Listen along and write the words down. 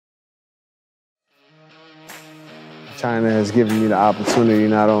China has given me the opportunity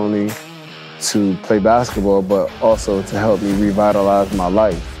not only to play basketball, but also to help me revitalize my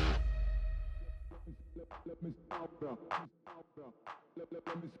life.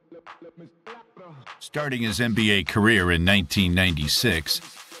 Starting his NBA career in 1996,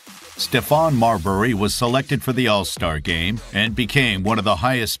 Stephon Marbury was selected for the All-Star Game and became one of the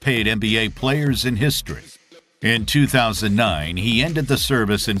highest-paid NBA players in history. In 2009, he ended the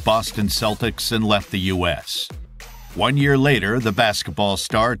service in Boston Celtics and left the U.S. 1 year later, the basketball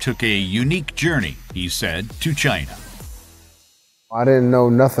star took a unique journey, he said, to China. I didn't know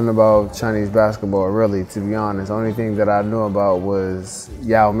nothing about Chinese basketball, really, to be honest. The only thing that I knew about was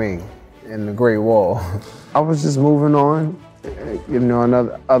Yao Ming and the Great Wall. I was just moving on. You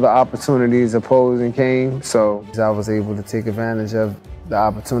know, other opportunities opposing came, so I was able to take advantage of the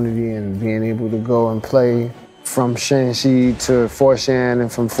opportunity and being able to go and play from Shanxi to Foshan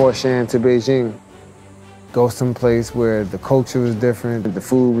and from Foshan to Beijing. Go someplace where the culture was different, the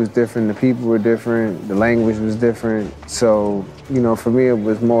food was different, the people were different, the language was different. So, you know, for me, it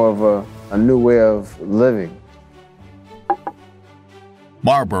was more of a new way of living.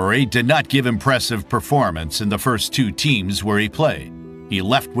 Marbury did not give impressive performance in the first two teams where he played. He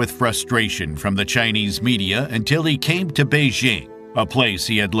left with frustration from the Chinese media until he came to Beijing, a place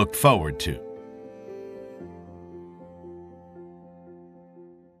he had looked forward to.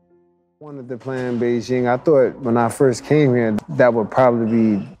 I wanted to play in Beijing. I thought when I first came here, that would probably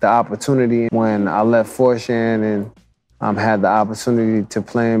be the opportunity. When I left Foshan and had the opportunity to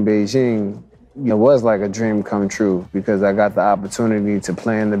play in Beijing, it was like a dream come true because I got the opportunity to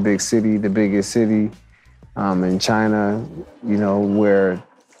play in the big city, the biggest city in China, you know, where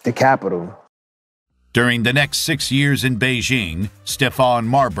the capital. During the next 6 years in Beijing, Stephon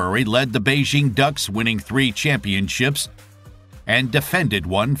Marbury led the Beijing Ducks, winning 3 championships and defended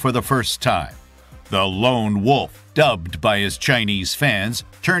one for the first time. The Lone Wolf, dubbed by his Chinese fans,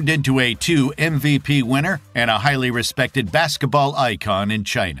 turned into a 2 MVP winner and a highly respected basketball icon in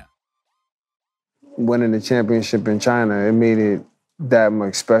China. Winning the championship in China, it made it that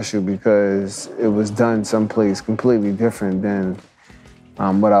much special because it was done someplace completely different than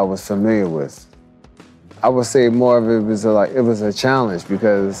what I was familiar with. I would say more of it was it was a challenge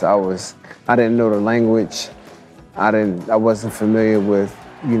because I didn't know the language. I wasn't familiar with,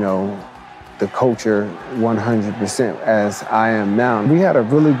 you know, the culture 100% as I am now. We had a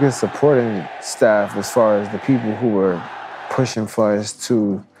really good supporting staff as far as the people who were pushing for us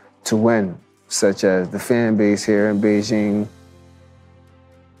to win, such as the fan base here in Beijing.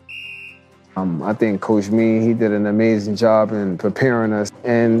 I think Coach Min, he did an amazing job in preparing us.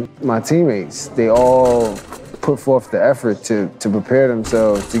 And my teammates, they all put forth the effort to prepare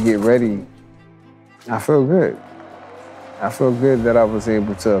themselves to get ready. I feel good. I feel good that I was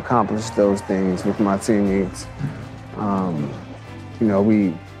able to accomplish those things with my teammates. You know,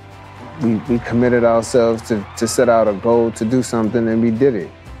 we committed ourselves to set out a goal to do something, and we did it.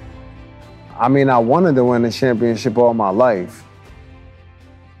 I mean, I wanted to win a championship all my life.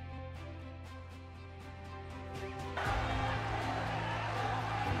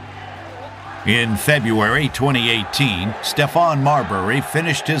 In February 2018, Stephon Marbury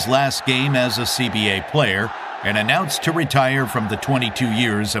finished his last game as a CBA player and announced to retire from the 22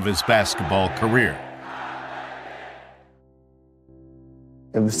 years of his basketball career.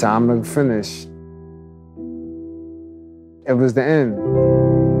 It was time to finish. It was the end.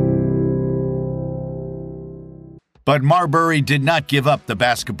 But Marbury did not give up the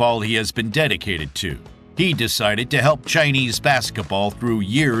basketball he has been dedicated to. He decided to help Chinese basketball through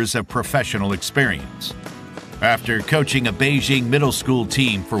years of professional experience. After coaching a Beijing middle school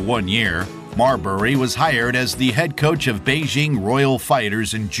team for 1 year, Marbury was hired as the head coach of Beijing Royal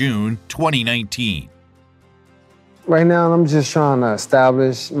Fighters in June 2019. Right now, I'm just trying to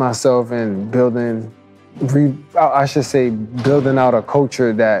establish myself and building out a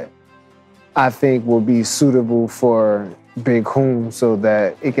culture that I think will be suitable for Beijing so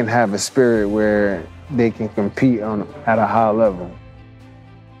that it can have a spirit where they can compete at a high level.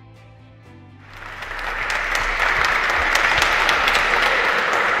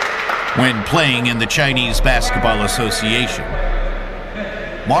 When playing in the Chinese Basketball Association,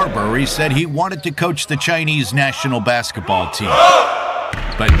 Marbury said he wanted to coach the Chinese national basketball team.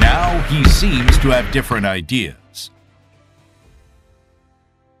 But now he seems to have different ideas.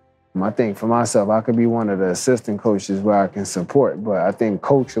 I think for myself, I could be one of the assistant coaches where I can support, but I think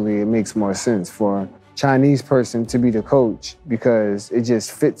culturally it makes more sense for a Chinese person to be the coach because it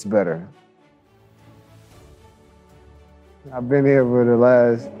just fits better. I've been here for the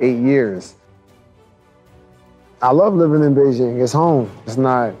last 8 years. I love living in Beijing. It's home. It's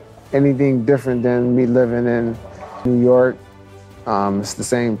not anything different than me living in New York, it's the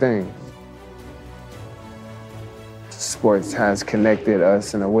same thing. Sports has connected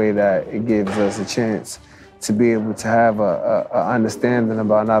us in a way that it gives us a chance to be able to have a understanding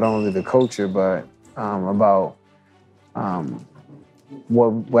about not only the culture, but about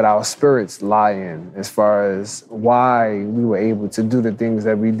what our spirits lie in, as far as why we were able to do the things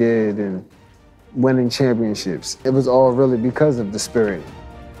that we did and winning championships. It was all really because of the spirit.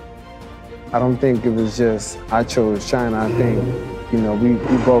 I don't think it was just I chose China. I think, you know, we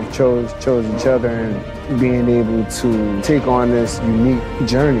both chose each other, and being able to take on this unique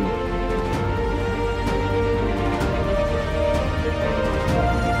journey